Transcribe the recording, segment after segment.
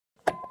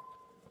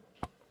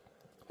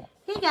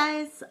Hey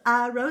guys,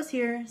 Rose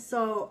here.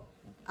 So,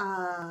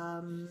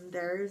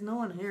 there's no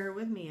one here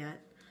with me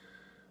yet.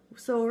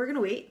 So we're gonna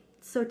wait.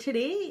 So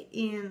today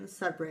in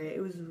Sudbury,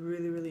 it was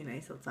really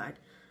nice outside.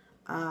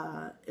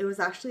 It was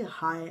actually a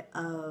high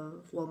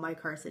of, well, my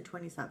car said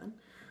 27.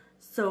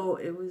 So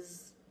it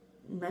was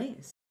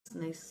nice.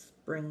 Nice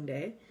spring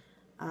day.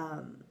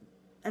 And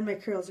my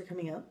curls are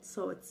coming out,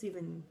 so it's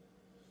even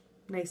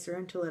nicer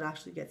until it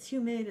actually gets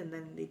humid and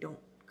then they don't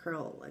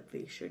curl like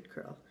they should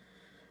curl.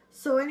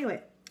 So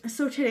anyway,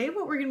 so today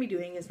what we're going to be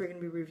doing is we're going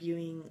to be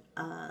reviewing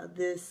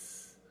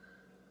this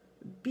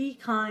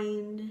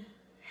bkind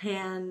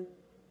hand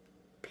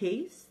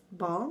paste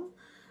balm.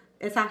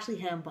 It's actually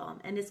hand balm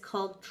and it's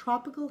called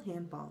Tropical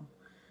Hand Balm.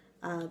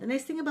 The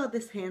nice thing about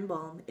this hand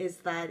balm is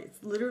that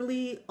it's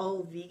literally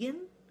all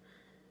vegan.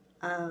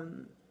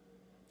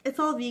 It's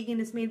all vegan.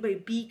 It's made by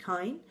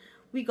bkind.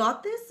 We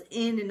got this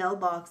in an L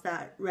box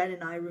that Red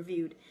and I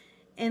reviewed.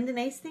 And the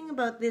nice thing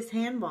about this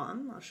hand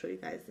balm, I'll show you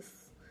guys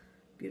this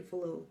beautiful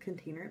little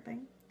container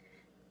thing.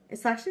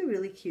 It's actually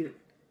really cute.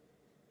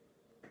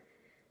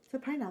 It's a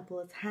pineapple.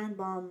 It's hand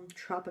balm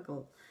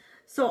tropical.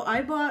 So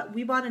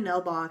we bought an L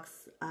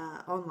box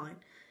online,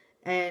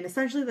 and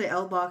essentially the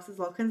L box is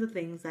all kinds of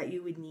things that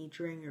you would need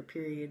during your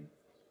period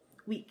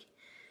week.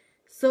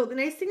 So the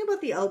nice thing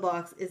about the L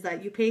box is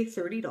that you pay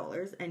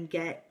 $30 and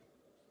get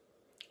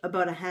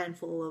about a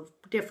handful of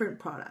different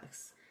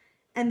products.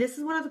 And this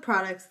is one of the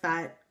products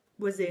that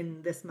was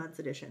in this month's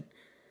edition.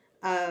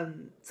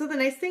 So the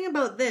nice thing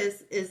about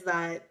this is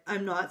that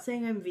I'm not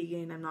saying I'm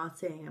vegan. I'm not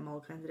saying I'm all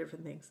kinds of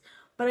different things,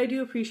 but I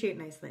do appreciate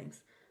nice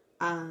things.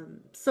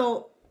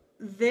 So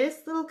this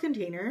little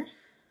container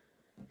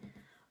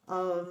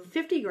of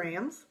 50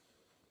 grams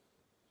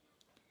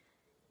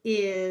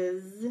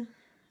is,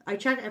 I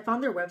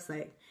found their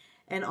website,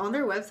 and on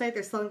their website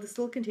they're selling this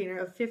little container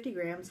of 50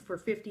 grams for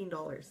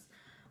 $15.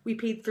 We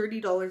paid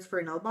 $30 for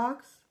an L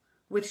box.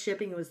 With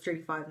shipping, it was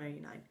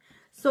 $35.99.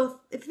 So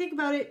if you think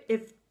about it,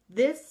 if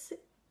this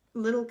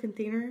little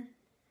container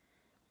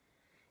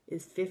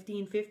is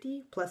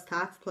 $15.50 plus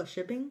tax plus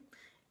shipping,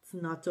 it's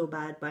not so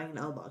bad buying an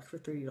L box for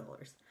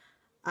 $30.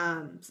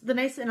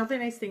 So another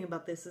nice thing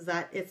about this is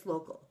that it's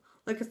local.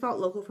 Like, it's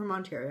not local from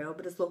Ontario,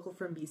 but it's local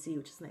from BC,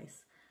 which is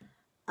nice.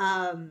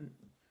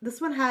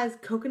 This one has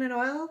coconut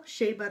oil,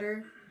 shea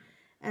butter,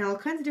 and all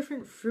kinds of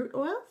different fruit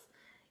oils.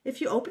 If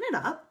you open it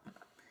up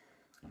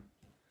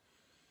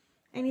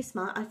and you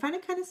smell it, I find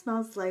it kind of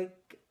smells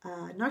like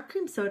not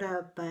cream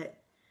soda, but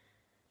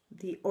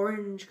the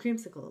orange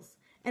creamsicles.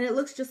 And it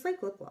looks just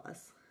like lip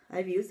gloss.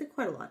 I've used it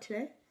quite a lot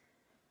today.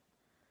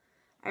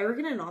 I work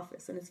in an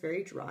office and it's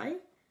very dry.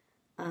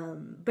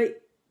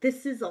 But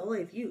this is all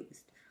I've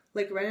used.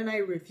 Like, Ren and I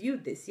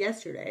reviewed this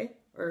yesterday,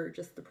 or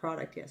just the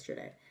product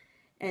yesterday.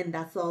 And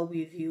that's all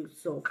we've used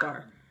so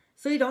far.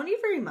 So you don't need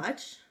very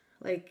much.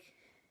 Like,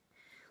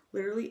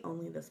 literally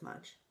only this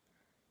much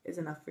is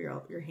enough for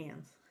your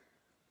hands.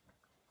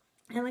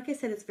 And like I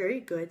said, it's very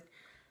good.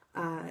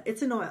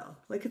 It's an oil.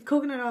 Like, it's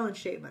coconut oil and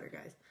shea butter,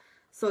 guys.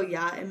 So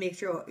yeah, it makes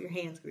your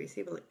hands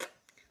greasy, but like,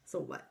 so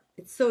what?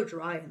 It's so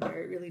dry in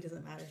there, it really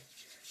doesn't matter.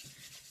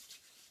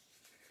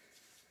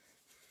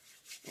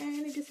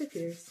 And it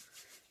disappears.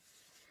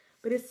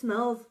 But it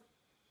smells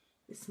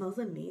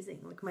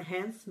amazing. Like, my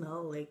hands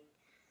smell like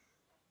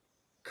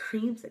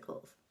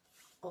creamsicles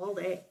all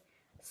day.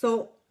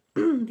 So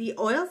the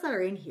oils that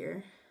are in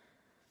here,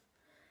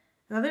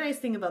 another nice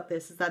thing about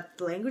this is that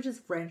the language is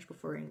French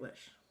before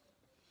English.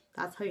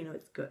 That's how you know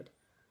it's good.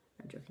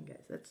 I'm joking,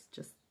 guys. That's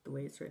just the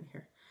way it's written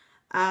here.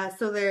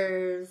 So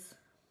there's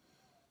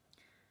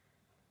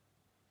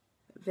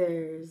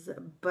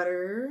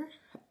butter.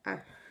 I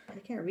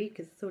can't read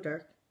because it's so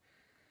dark.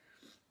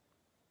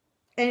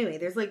 Anyway,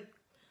 there's like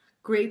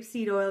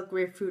grapeseed oil,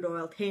 grapefruit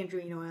oil,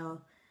 tangerine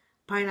oil,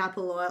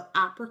 pineapple oil,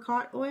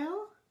 apricot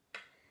oil.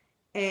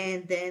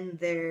 And then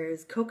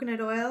there's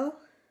coconut oil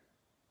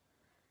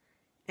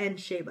and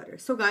shea butter.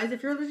 So guys,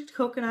 if you're allergic to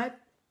coconut,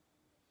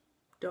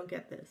 don't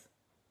get this.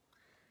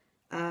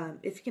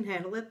 If you can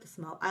handle it, the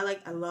smell.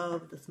 I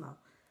love the smell.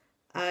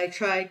 I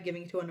tried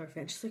giving it to one of my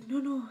friends. She's like,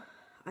 no,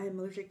 I'm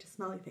allergic to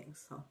smelly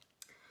things. So,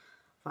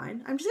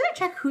 fine. I'm just going to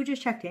check who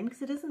just checked in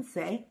because it doesn't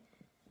say.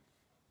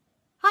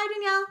 Hi,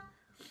 Danielle.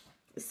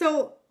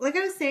 So, like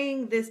I was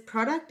saying, this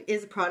product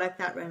is a product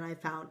that Ren and I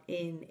found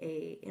in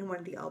one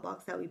of the L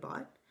box that we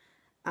bought.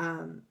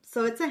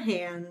 So it's a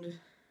hand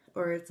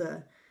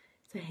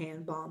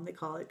balm, they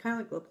call it. Kind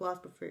of like lip gloss,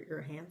 but for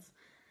your hands.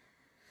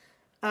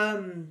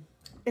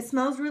 It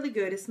smells really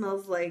good. It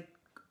smells like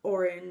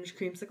orange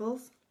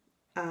creamsicles.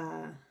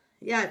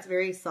 Yeah, it's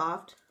very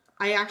soft.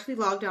 I actually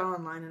logged on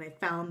online and I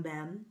found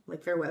them,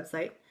 like their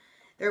website.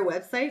 Their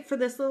website for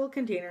this little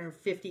container of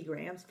 50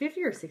 grams,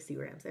 50 or 60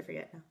 grams, I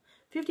forget now.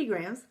 50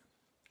 grams.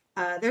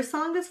 They're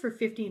selling this for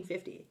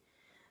 $15.50.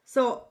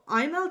 So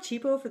I'm El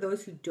Cheapo, for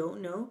those who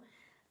don't know.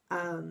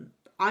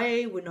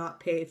 I would not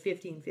pay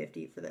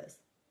 $15.50 for this.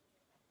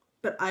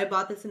 But I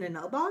bought this in an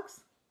L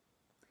box.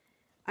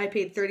 I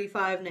paid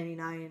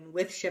 $35.99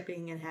 with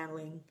shipping and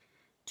handling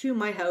to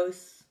my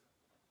house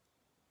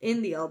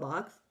in the L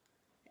box.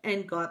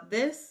 and got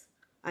this.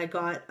 I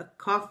got a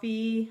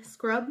coffee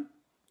scrub.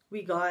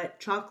 We got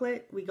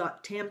chocolate. We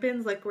got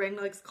tampons, like Rang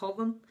likes to call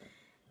them.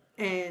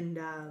 And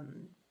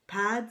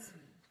pads.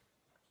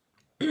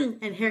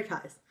 And hair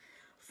ties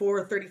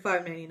for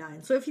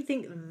 $35.99. So if you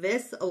think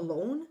this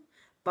alone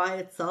by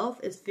itself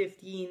is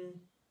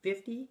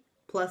 $15.50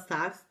 plus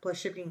tax plus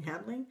shipping and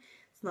handling,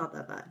 it's not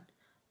that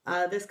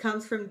bad. This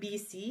comes from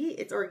BC.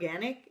 It's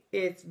organic,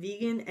 it's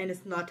vegan, and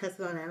it's not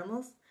tested on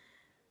animals.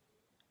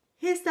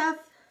 Hey Steph,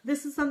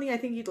 this is something I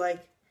think you'd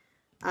like.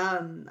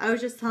 I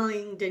was just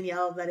telling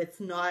Danielle that it's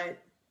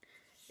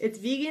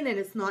vegan and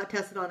it's not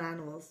tested on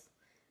animals.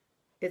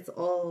 It's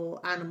all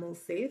animal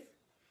safe.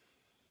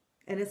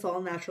 And it's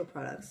all natural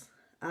products.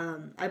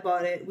 I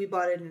bought it. We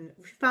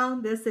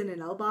found this in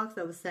an L box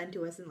that was sent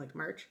to us in like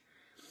March.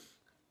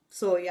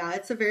 So yeah,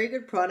 it's a very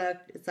good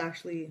product. It's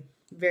actually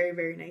very,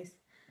 very nice.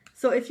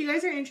 So if you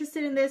guys are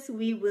interested in this,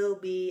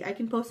 I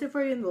can post it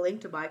for you in the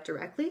link to buy it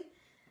directly.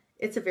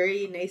 It's a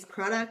very nice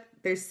product.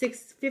 There's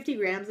 50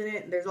 grams in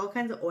it. And there's all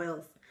kinds of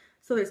oils.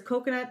 So there's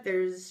coconut,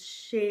 there's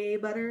shea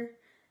butter,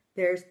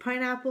 there's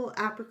pineapple,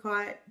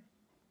 apricot,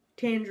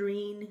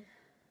 tangerine,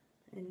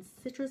 and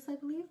citrus, I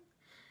believe.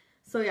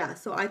 So yeah,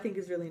 so I think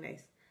it's really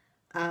nice.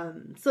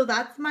 So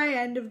that's my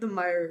end of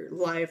my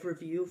live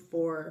review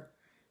for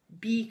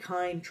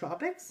bkind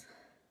Tropics.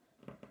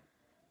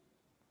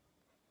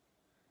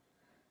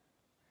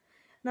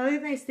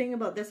 Another nice thing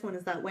about this one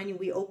is that when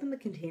we opened the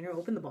container,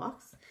 opened the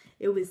box,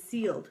 it was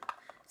sealed.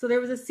 So there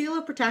was a seal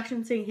of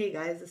protection saying, hey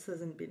guys, this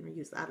hasn't been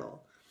reused at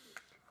all.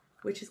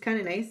 Which is kind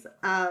of nice.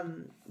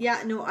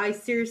 Yeah, no, I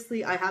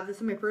have this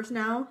in my purse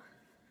now.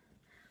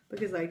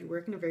 Because I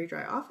work in a very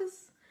dry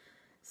office.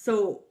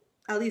 So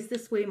at least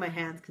this way my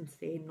hands can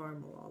stay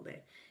normal all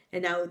day.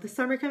 And now with the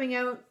summer coming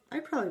out,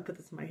 I'd probably put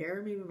this in my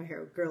hair. Maybe my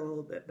hair would grow a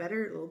little bit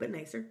better, a little bit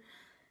nicer.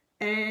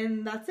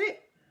 And that's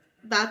it.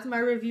 That's my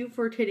review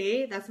for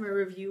today. That's my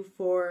review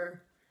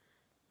for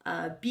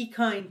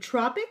bkind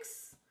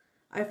Tropics.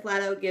 I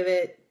flat out give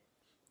it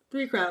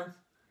 3 crowns.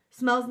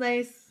 Smells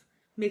nice.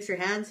 Makes your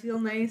hands feel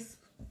nice.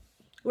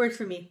 Works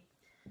for me.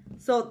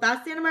 So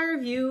that's the end of my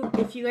review.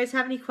 If you guys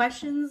have any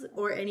questions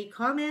or any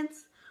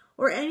comments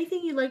or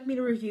anything you'd like me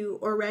to review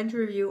or Ren to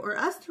review or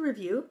us to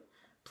review,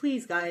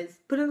 please guys,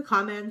 put in the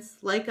comments,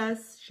 like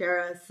us, share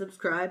us,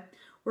 subscribe.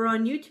 We're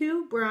on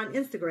YouTube, we're on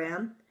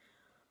Instagram,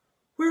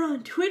 we're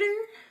on Twitter,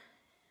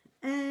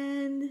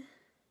 and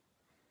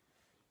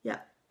yeah.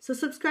 So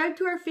subscribe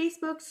to our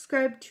Facebook,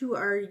 subscribe to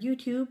our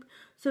YouTube,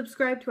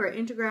 subscribe to our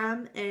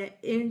Instagram,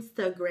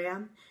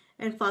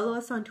 and follow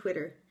us on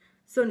Twitter.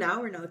 So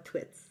now we're now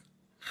twits.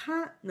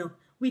 No,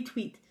 we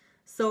tweet.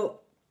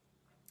 So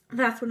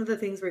that's one of the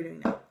things we're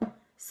doing now.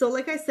 So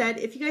like I said,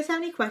 if you guys have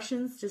any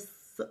questions, just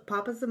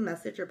pop us a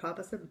message or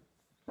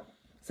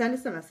send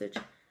us a message.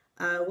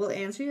 We'll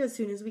answer you as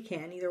soon as we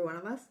can, either one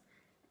of us.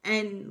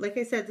 And like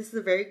I said, this is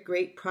a very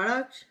great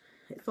product.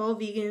 It's all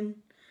vegan.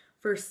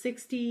 For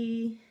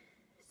 50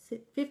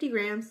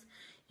 grams,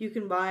 you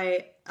can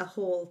buy a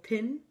whole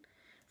tin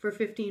for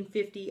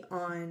 $15.50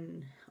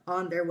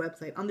 on their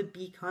website, on the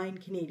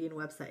bkind Canadian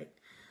website.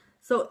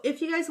 So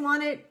if you guys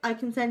want it, I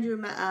can send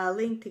you a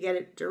link to get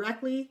it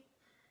directly.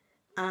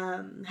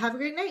 Have a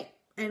great night,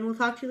 and we'll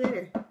talk to you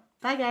later.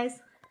 Bye, guys.